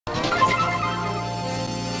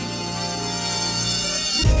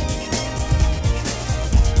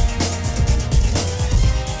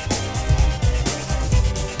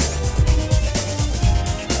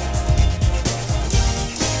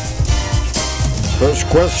First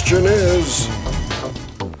question is,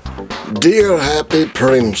 Dear Happy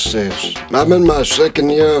Princess, I'm in my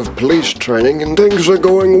second year of police training and things are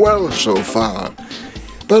going well so far.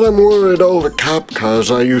 But I'm worried all the cop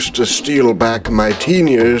cars I used to steal back in my teen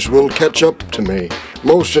years will catch up to me.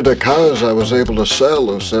 Most of the cars I was able to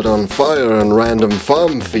sell are set on fire in random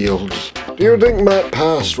farm fields. Do you think my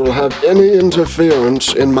past will have any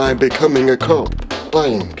interference in my becoming a cop?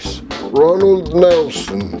 Thanks. Ronald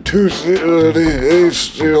Nelson, 230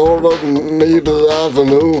 East Needle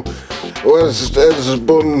Avenue, West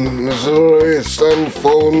Esbon, Missouri. Send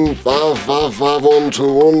phone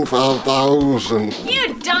 555-121-5000.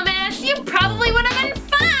 You dumbass! You probably would have been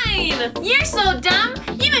fine! You're so dumb,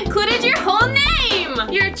 you included your whole name,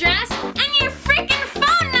 your address, and your freaking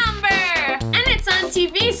phone number! And it's on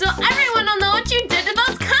TV so everyone will know what you did to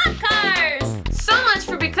those cop cars! So much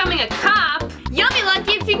for becoming a cop! You'll be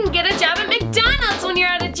lucky if you can get a job at McDonald's when you're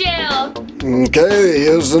out of jail! Okay,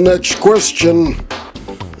 here's the next question.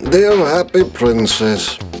 Dear Happy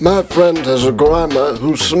Princess, my friend has a grandma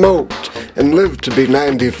who smoked and lived to be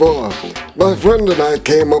 94. My friend and I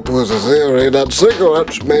came up with a theory that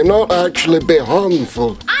cigarettes may not actually be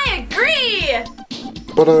harmful, I agree!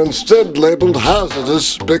 but are instead labeled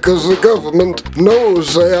hazardous because the government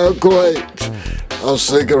knows they are great. Are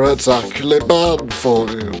cigarettes actually bad for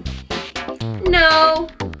you? No.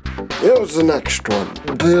 Here's the next one.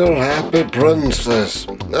 Dear Happy Princess,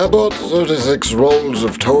 I bought 36 rolls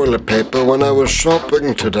of toilet paper when I was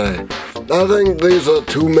shopping today. I think these are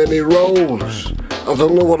too many rolls. I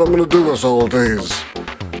don't know what I'm gonna do with all these.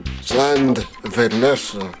 Signed,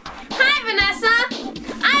 Vanessa. Hi, Vanessa!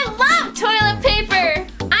 I love toilet paper!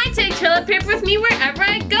 I take toilet paper with me wherever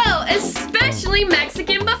I go, especially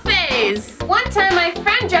Mexican buffets. One time my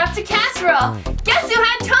friend dropped a casserole. Guess who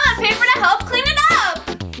had toilet paper to help clean it up?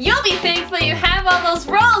 You'll be thankful you have all those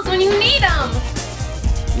rolls when you need them.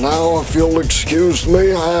 Now, if you'll excuse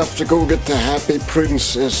me, I have to go get the Happy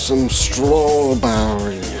Princess some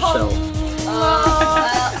strawberries.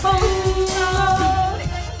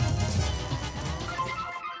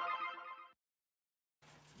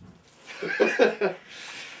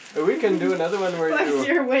 We can do another one where Plus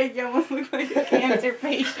your wig, you almost look like a cancer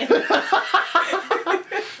patient. Oops,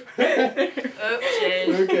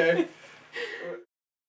 Okay.